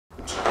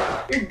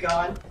You're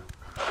gone.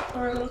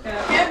 Poor little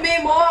cat. Give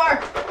me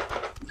more!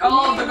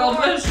 Oh, the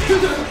goldfish.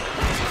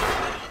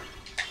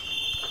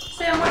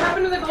 Sam, what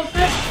happened to the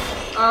goldfish?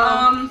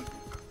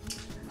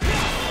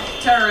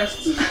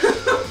 Terrorists.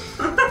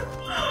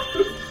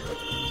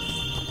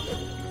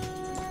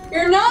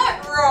 You're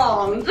not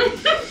wrong.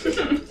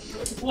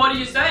 What are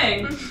you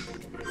saying?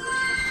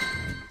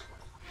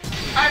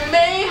 I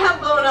may have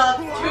blown up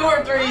 2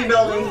 or 3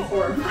 buildings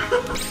before.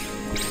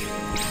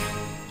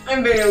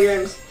 In video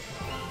games.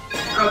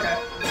 Okay.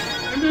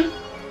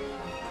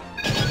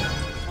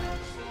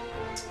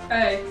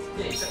 Hey.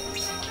 Yeah, you said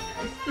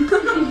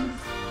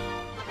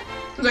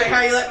It's like,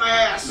 how you like my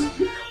ass?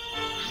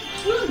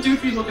 What a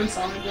doofy looking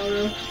Sonic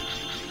logo.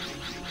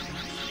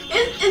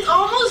 It's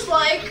almost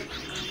like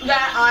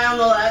that eye on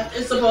the left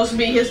is supposed to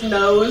be his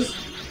nose,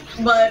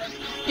 but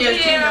he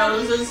has 2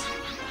 noses.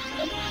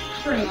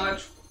 Pretty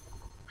much.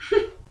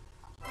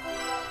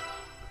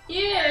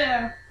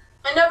 Yeah.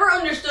 I never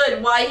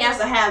understood why he has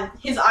to have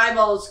his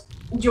eyeballs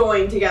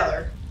joined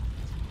together.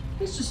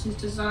 It's just his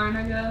design,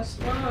 I guess.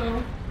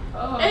 Whoa.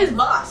 Oh. And his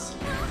boss.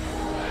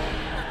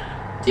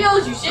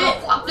 Tells you shit. Oh,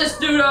 fuck this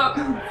dude up.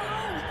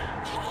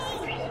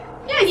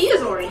 Yeah, he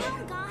is orange.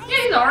 Yeah,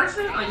 he's orange.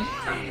 Oh, you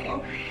kind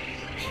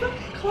of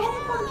come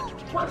on.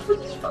 What?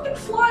 Just fucking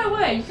fly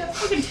away. You got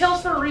fucking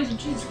tails for a reason.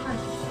 Jesus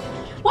Christ.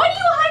 Why do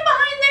you hide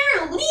behind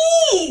there?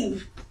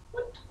 Leave!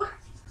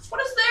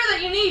 What is there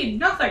that you need?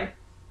 Nothing.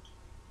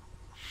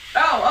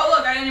 Oh,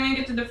 look, I didn't even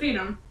get to defeat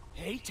him.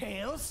 Hey,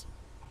 Tails.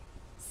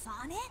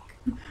 Sonic?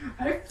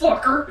 Hey,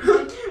 fucker.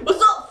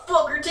 What's up,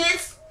 fucker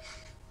tits?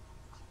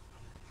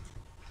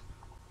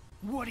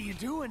 What are you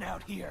doing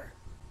out here?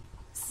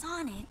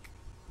 Sonic?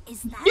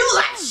 Is that You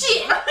like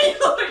shit! You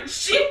look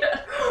shit.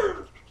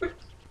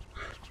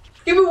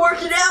 You been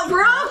working out,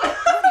 bro? what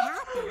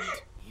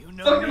happened? You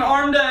know Fucking me.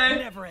 arm day.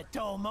 Never a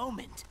dull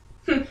moment.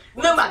 Look,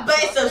 my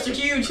biceps are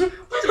huge. Want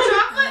some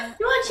chocolate?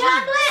 You want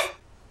chocolate?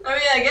 I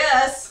mean, I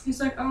guess. He's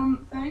like,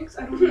 thanks.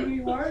 I don't know who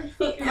you are.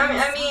 I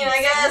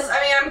guess.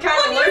 I'm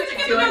kind of allergic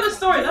to You know it. the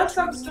story. That's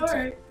not the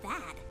story.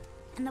 That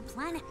and the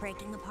planet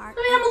breaking apart.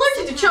 I'm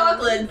allergic to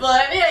chocolate,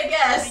 but I I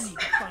guess. need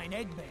to find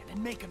Eggman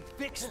and make him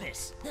fix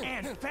this.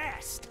 And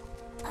fast.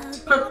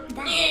 That.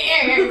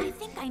 I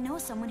think I know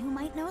someone who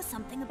might know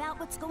something about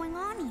what's going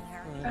on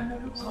here.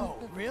 Oh,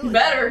 really?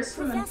 Better.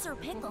 Professor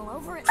Pickle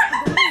over at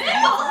Spaghetti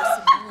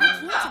University came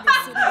to the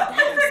city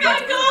to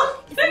gather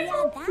Pickle! if we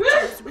add that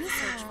to his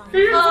research fund.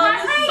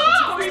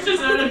 Hello. He's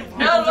just in a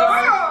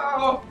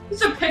Hello!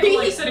 He's a pickle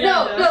like sitting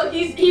on No,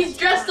 he's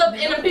dressed up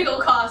in a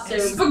pickle costume.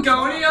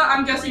 Spagonia,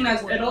 I'm guessing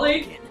that's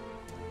Italy.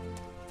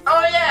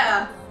 Oh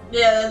yeah,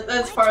 yeah,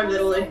 that's part of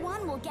Italy.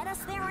 One will get us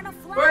there in a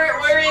flash.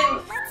 We're in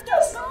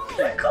Let's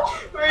get going.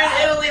 we're in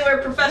Italy where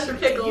Professor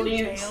Pickle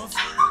You, lives. Tails.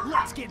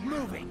 Let's get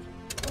moving.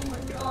 Oh my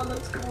god,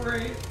 that's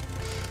great.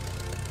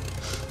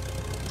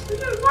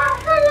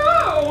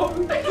 Hello!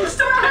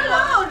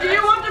 Hello, do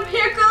you want the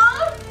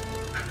pickle?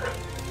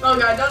 Oh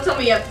god, don't tell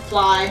me you have to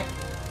fly.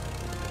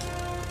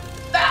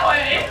 That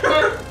way!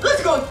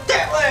 Let's go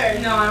that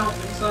way. No, I don't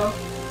think so.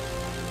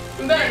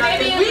 We better not,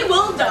 'cause we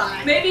will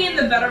die. Maybe in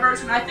the better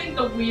version. I think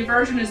the Wii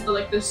version is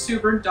the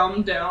super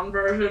dumbed down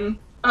version.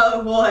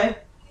 Oh boy.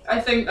 I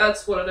think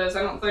that's what it is.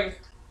 I don't think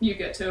you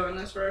get to in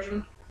this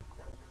version.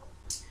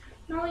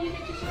 No, you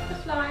get to just to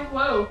fly.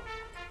 Whoa.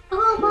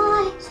 Oh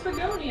boy.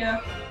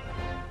 Spagonia.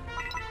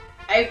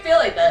 I feel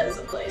like that is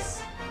a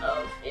place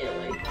of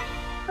Italy.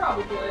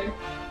 Probably.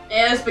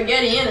 It has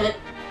spaghetti in it,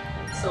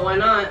 so why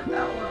not?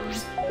 That one.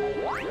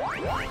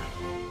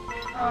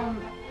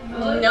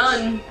 Village,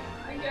 None.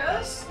 I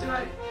guess. Do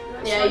I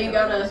Yeah, you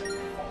gotta.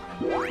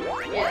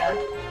 Yeah.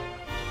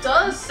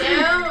 Duh,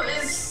 Sam.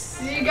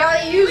 You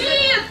gotta use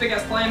it. Big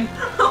ass plane.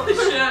 Holy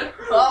shit.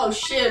 Oh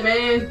shit,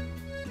 man.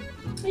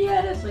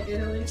 Yeah, it is like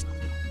Italy.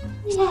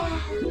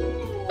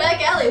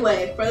 Back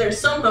alleyway where there's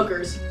some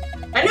hookers.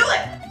 I knew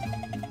it.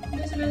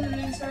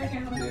 Sorry, I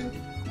can't help you.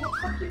 Well,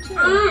 fuck you too.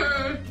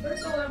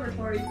 Where's the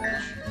laboratory,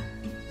 bitch?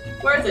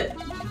 Where is it?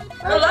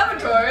 The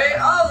laboratory?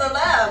 Oh, the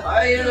lab.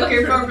 Are you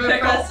looking for a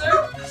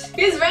professor?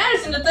 He's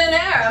vanished into thin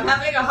air. I'm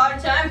having a hard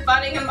time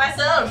finding him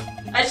myself.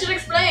 I should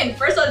explain.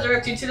 First, I'll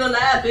direct you to the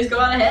lab. Please go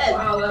on ahead.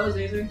 Wow, that was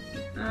easy.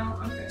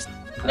 Oh, okay.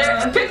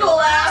 There's a pickle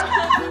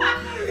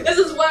lab. This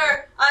is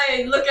where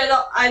I look at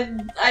all. I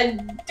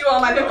do all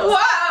my pickles.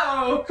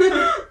 Wow!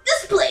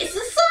 This place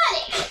is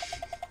Sonic.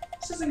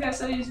 This isn't guy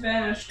said he's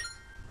vanished.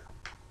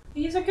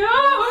 He's a ghost!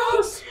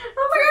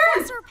 Oh my god!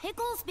 Professor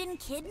Pickle's been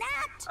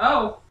kidnapped?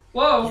 Oh,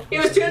 whoa. He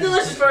was too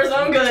delicious for his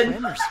own good.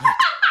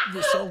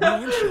 This old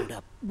man showed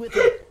up with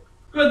a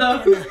With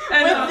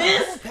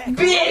This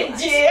big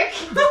dick.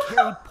 It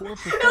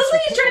looks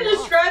like he's trying to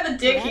describe the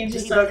dick he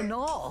just took.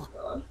 all.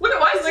 Look at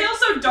why is he all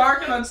so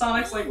dark and then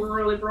Sonic's like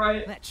really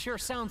bright? That sure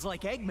sounds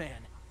like Eggman.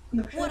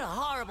 What a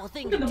horrible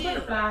thing Look to at the do.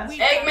 butterflies. We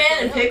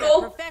Eggman and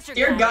pickle?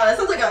 Dear God, that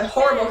sounds like a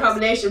horrible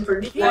combination for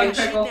If he egg was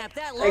pickle. kidnapped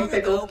that Egg long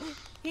pickle. ago,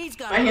 he's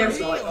got My hands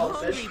smell like real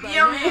goldfish. hungry by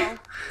Yummy.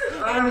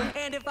 now.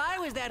 And if I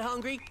was that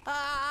hungry,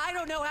 I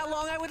don't know how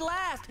long I would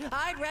last.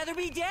 I'd rather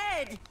be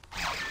dead.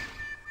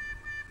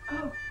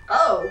 Oh.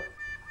 Oh.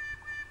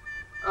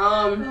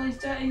 Well, he's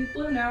dead. He's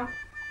blue now.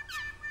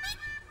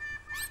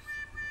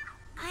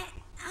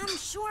 I'm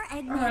sure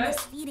Eggman Alright. is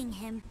feeding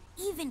him.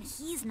 Even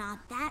he's not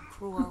that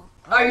cruel.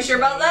 Are you sure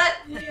about that?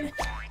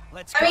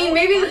 Let's I mean,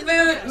 maybe the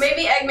food,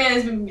 maybe Eggman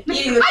has been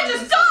eating the food. I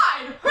just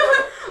died!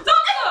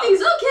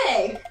 Everything's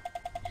okay.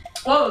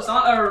 Whoa, it's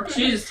not, or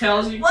Jesus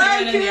tells you Why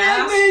taking it in can the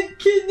ass. Eggman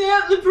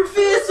kidnap the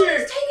professor?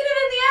 He's taking it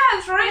in the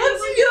ass, right?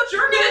 What's He's he up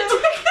jerking it.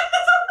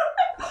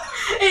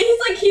 And he's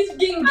like, he's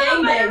getting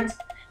gangbanged.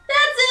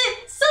 That's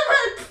it!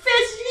 Somehow the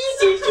professor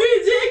research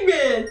trains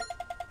Eggman!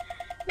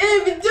 And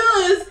if it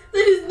does,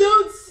 then his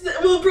notes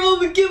will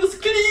probably give us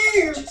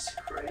clear! Jesus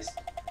Christ.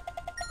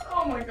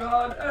 Oh my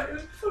god. It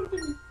was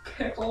fucking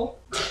pickle.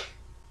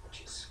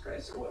 Jesus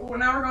Christ. Well,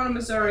 now we're going to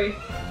Missouri.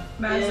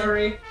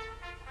 Missouri.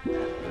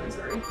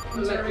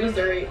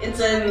 Missouri. It's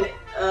in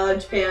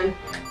Japan.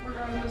 We're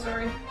going to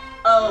Missouri.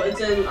 Oh,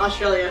 it's in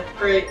Australia.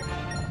 Great.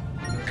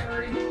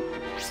 Missouri.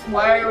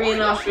 Why are we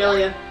in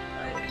Australia?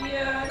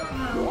 Yeah, I don't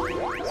know.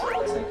 That's what it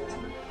looks like.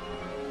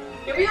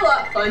 It'd be a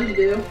lot of fun to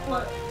do.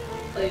 What?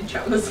 Play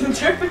Trauma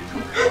Center.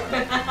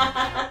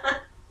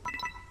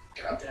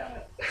 God damn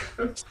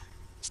it.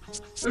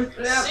 Yeah, we're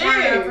in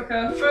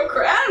Africa. For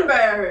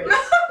cranberries.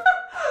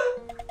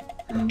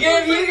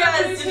 Give you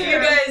guys, if you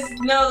guys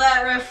know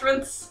that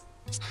reference.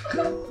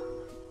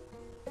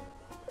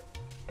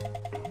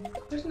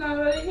 There's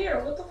nobody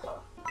here. What the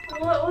fuck?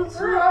 What's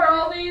Where are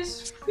all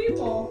these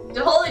people?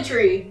 The holy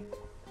tree.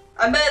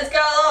 I bet it's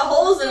got a lot of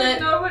holes in it.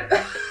 Nobody.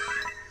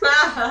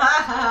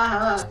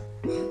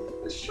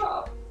 The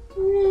shop.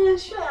 Yeah,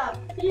 shop.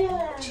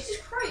 Yeah. Jesus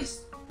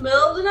Christ. Middle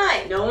of the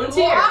night. No one's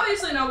Well, here.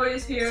 obviously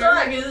nobody's here.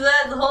 Sorry, is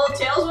that the hole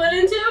Tails went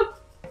into?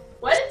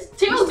 Why did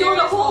Tails go in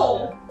a Mysterious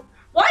hole?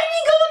 Why did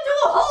he go into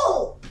a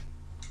hole?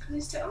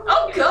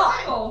 Oh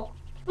god!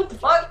 What the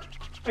fuck?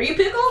 Are you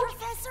Pickle?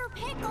 Professor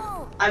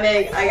Pickle! I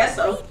mean, I guess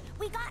so. Wait,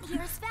 we got here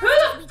as fast Who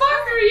as the we fuck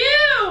could. are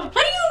you? How do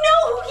you know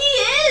who he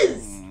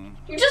is?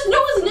 You just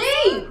know his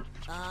name.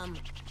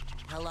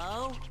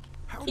 Hello?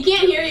 How He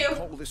can't hear dare you.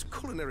 Call this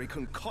culinary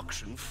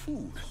concoction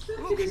food.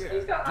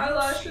 He's got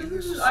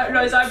eyelashes.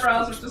 No, his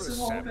eyebrows are just his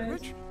whole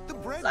face.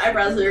 His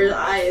eyebrows are his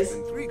eyes.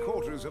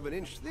 3/4 of an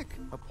inch thick.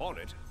 Upon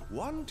it,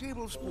 1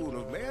 tablespoon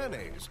of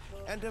mayonnaise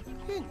and a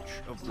pinch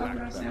of black Not a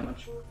pepper.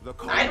 sandwich. The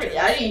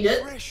I'd eat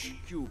it. fresh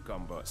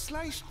cucumber,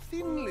 sliced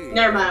thinly.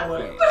 Never mind, I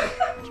wouldn't.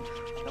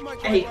 Am I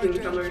hate quite right,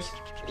 cucumbers.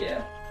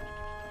 Yeah.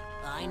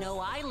 I know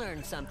I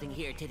learned something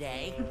here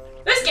today.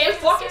 This game's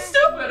fucking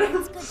stupid.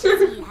 It's good to see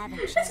you haven't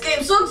This changed.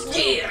 game sucks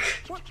dick.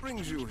 What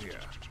brings you here?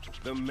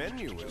 The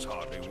menu is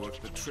hardly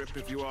worth the trip,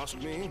 if you ask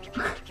me.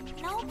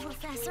 No,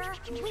 Professor.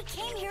 We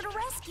came here to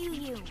rescue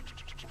you.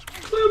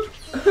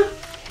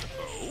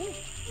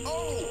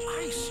 Oh,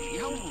 I see.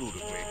 How rude of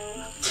me.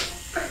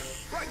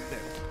 Right then,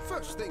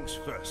 first things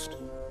first.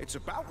 It's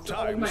about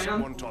time man.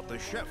 someone taught the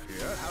chef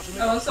here how to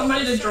make I want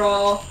somebody to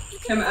draw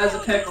him as a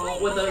pickle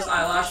with those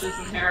eyelashes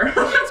and hair.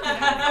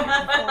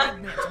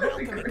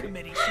 Welcome the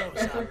committee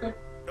shows up.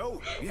 Oh,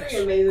 yes,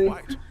 Pretty amazing.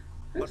 quite.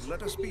 But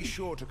let us be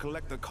sure to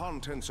collect the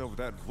contents of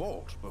that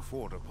vault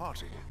before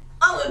departing.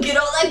 I'm gonna get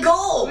all that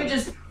gold. We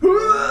just.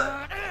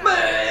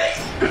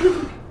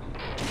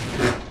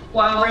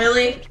 Wow.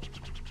 Really?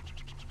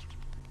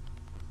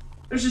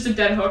 There's just a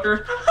dead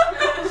hooker.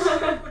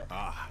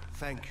 Ah,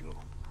 thank you.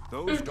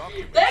 Those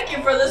documents Thank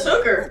you for this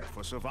hooker.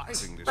 for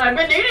surviving this. I've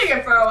been needing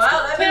it for a while.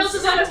 That Tails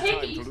means is on a Time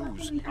take to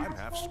lose. I'm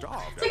half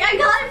starved. It's like, I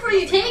got it for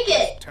you, take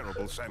it.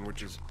 Terrible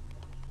sandwiches.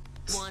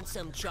 Want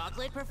some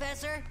chocolate,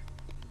 Professor?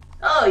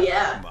 Oh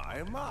yeah.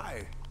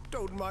 My.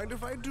 Don't mind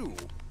if I do.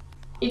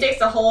 He takes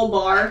the whole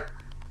bar.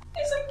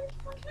 He's like,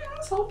 fucking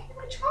asshole, give me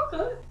my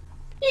chocolate.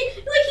 He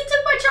took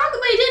my chocolate,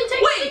 but he didn't take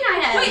the thing I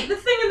had. Wait, the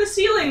thing in the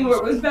ceiling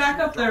was back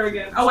up there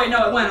again. Oh wait,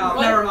 no, it went up.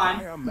 Never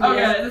mind.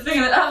 Okay, the thing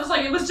that I was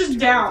like, it was just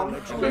down.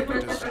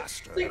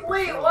 Disaster. Like,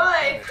 wait,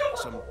 why?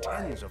 Some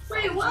tens of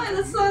Wait, why?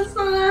 thousands That's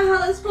not how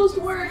that's supposed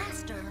to work.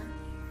 Master.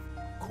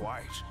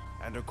 Quite.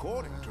 And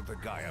according to the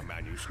Gaia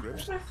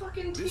manuscripts, My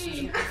fucking this tea.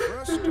 isn't the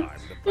first time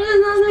the There's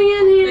nothing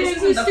in here.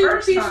 This You isn't the stupid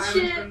first piece time of it's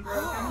shit. been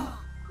broken.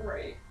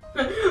 Great.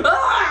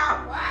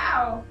 Ah!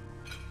 Wow.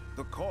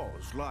 The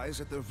cause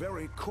lies at the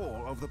very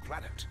core of the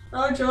planet.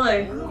 Oh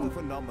joy. All the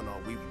phenomena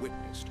we've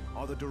witnessed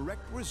are the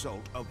direct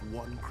result of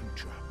one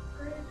creature.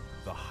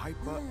 The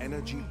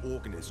hyper-energy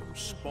organism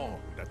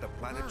spawned at the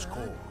planet's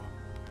core.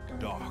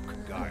 Dark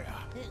Gaia.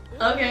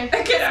 Okay.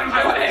 Get out of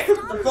my way. Get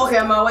the fuck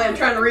out of my way. I'm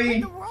trying to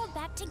read. The world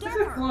back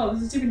together. Whoa,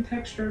 this is even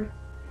textured.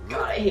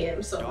 God, I hate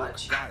him so Dark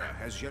much. Gaia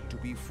has yet to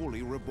be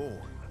fully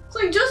reborn. It's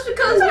like just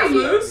because Is that a we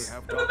moose We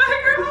have in the Dr.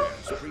 background?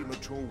 Gaia's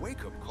premature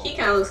wake-up call. He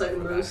kind of looks like a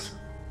moose.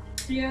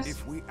 Yes.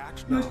 If we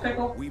act Moose now,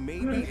 pickle. we may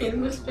Moose be pickle. able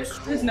Moose to pickle.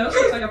 restore His nose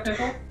looks like a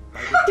pickle. by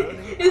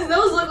returning His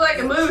nose looked like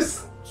a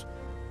moose.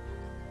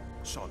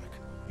 Sonic,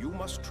 you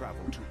must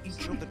travel to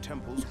each of the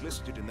temples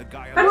listed in the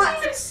Gaia. How does he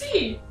even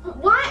see?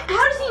 Why?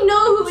 How does he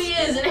know who he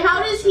is, and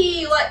how does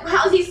he like?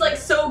 How's he's like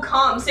so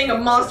calm seeing a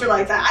monster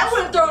like that? I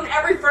would have thrown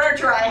every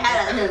furniture I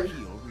had at him.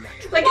 Heal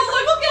naturally. Like,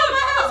 look at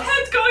my His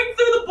head's going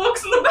through the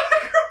books in the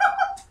background.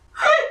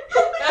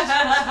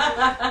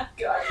 house.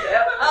 God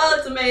damn it.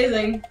 that's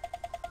amazing.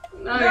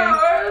 Okay.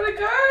 No, the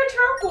guy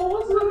Turple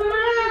wasn't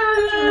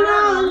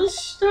No,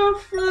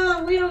 stuff.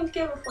 We don't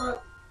give a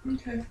fuck.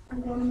 Okay,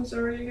 I'm going to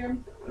Missouri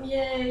again.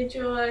 Yay,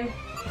 joy.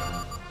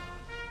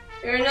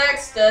 Your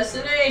next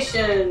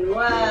destination.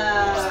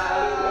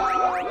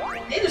 Wow.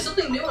 Hey, there's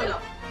something new in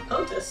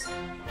POTUS.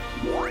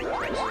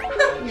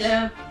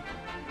 Yeah.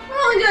 We're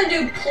only gonna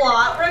do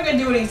plot. We're not gonna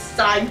do any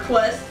side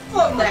quests.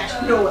 Fuck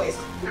that noise.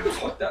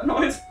 Fuck that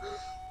noise.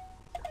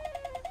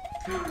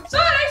 Sonic's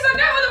the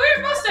guy with the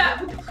weird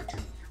mustache!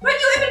 Wait,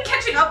 you even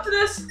catching up to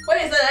this? What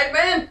is that,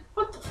 Eggman?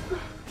 What the fuck?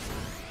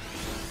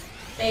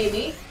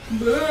 Baby.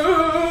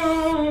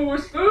 Boo!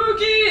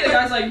 Spooky! The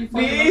guy's like, you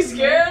fucking Be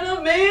scared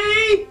of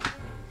me!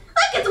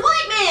 Look, it's a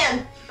white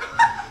man!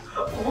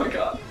 Oh my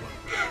god.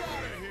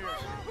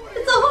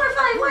 It's a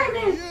horrifying white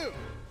man!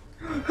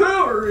 Who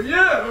are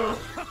you?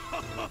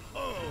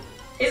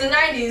 He's a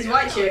 90s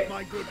white chick.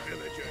 My good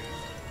villagers.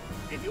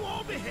 If you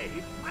all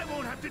behave, I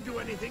won't have to do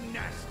anything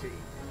nasty.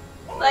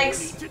 All Like, you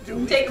need to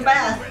do take is a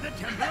bath. tell me where the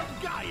Temple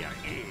of Gaia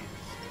is.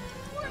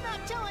 We're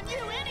not telling you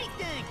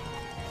anything.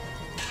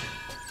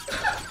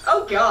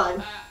 Oh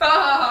god.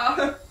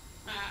 Ah!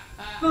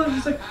 Oh, I'm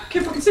just like,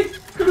 can't fucking see.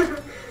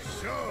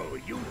 So,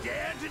 you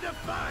dare to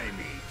defy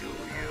me, do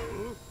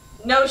you?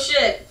 No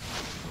shit.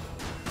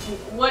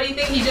 What do you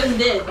think he just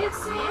did? It's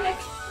Sonic.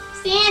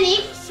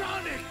 Sonic!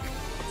 Sonic!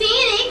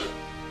 Sonic!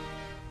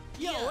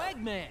 Yo,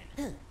 Eggman.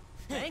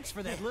 Thanks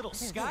for that little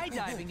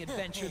skydiving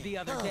adventure the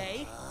other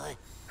day.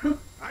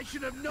 I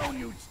should have known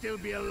you'd still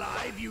be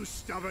alive, you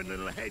stubborn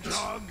little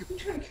hedgehog. I'm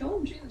trying to kill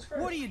him, Jesus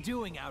Christ. What are you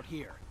doing out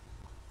here?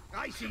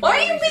 I see Why no are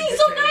you reason being to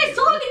so tell nice you.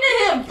 talking to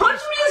him? Punch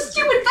him in his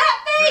stupid fat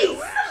face!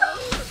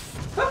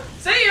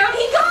 See ya!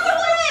 He got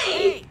away!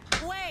 Hey,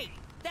 wait!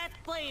 That's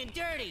playing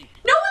dirty.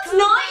 No, it's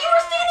not! You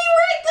were standing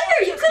right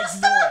there! You could have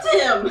stopped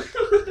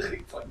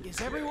him! Is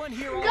everyone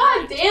here all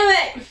God right? damn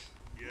it!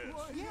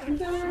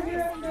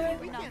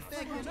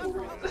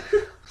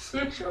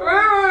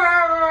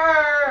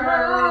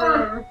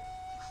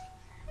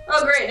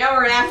 Oh great, now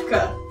we're in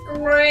Africa.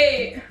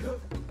 Great.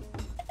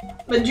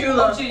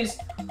 Majula. Oh jeez.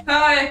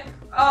 Hi.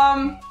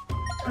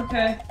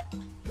 Okay.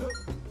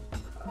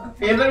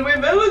 Even we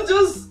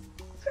villages.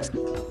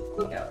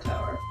 Lookout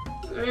tower.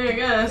 I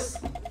guess.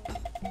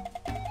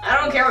 I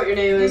don't care what your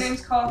name Your is.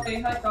 name's Coffee.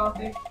 Hi,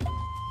 Coffee.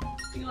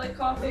 Do you like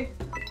coffee?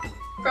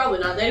 Probably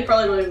not. They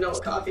probably don't even know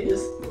what coffee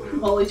is.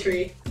 Holy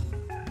tree.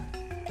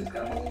 It's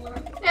got a hole in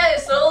it. Yeah,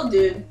 it's the old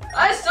dude.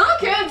 I still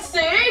can't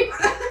see!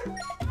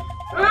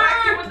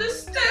 Whack it with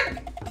this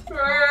stick!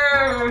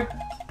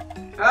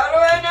 How do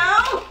I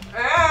know?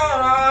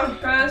 I don't know.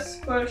 Press,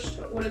 push.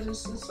 What is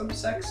this? Is some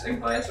sex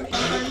advice or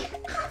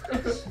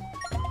something?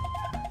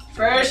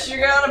 First you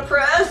gotta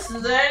press,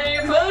 then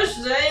you push,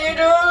 then you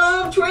do a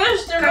little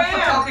twist Stop around.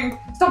 talking!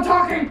 Stop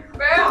talking!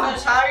 Bam,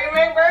 that's how you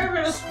make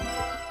burgers.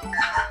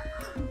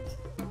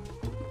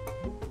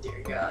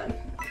 Dear God.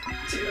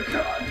 Dear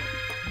God.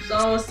 It's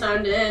almost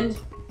time to end.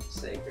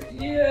 Sacred.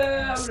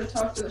 Yeah, I'm gonna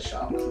talk to the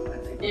shaman, I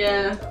think.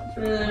 Yeah,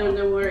 and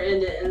then we're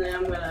end it, and then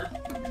I'm gonna.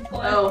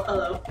 Play. Oh,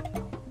 hello.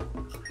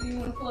 You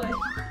wanna play?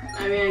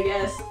 I mean, I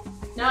guess.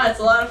 No, it's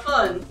a lot of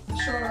fun.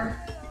 Sure.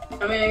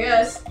 I mean, I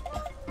guess.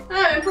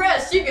 I'm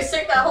impressed. You can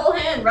stick that whole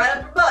hand right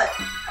up your butt.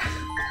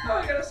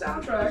 Oh, I got a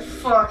soundtrack.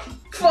 Fuck.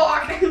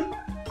 Fuck!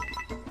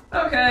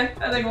 Okay,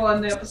 I think we'll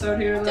end the episode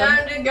here then.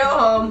 Time to go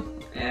home.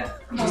 Yeah,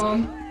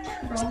 home.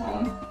 Go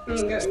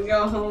home.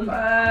 Go home. Bye.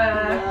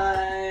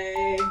 Bye.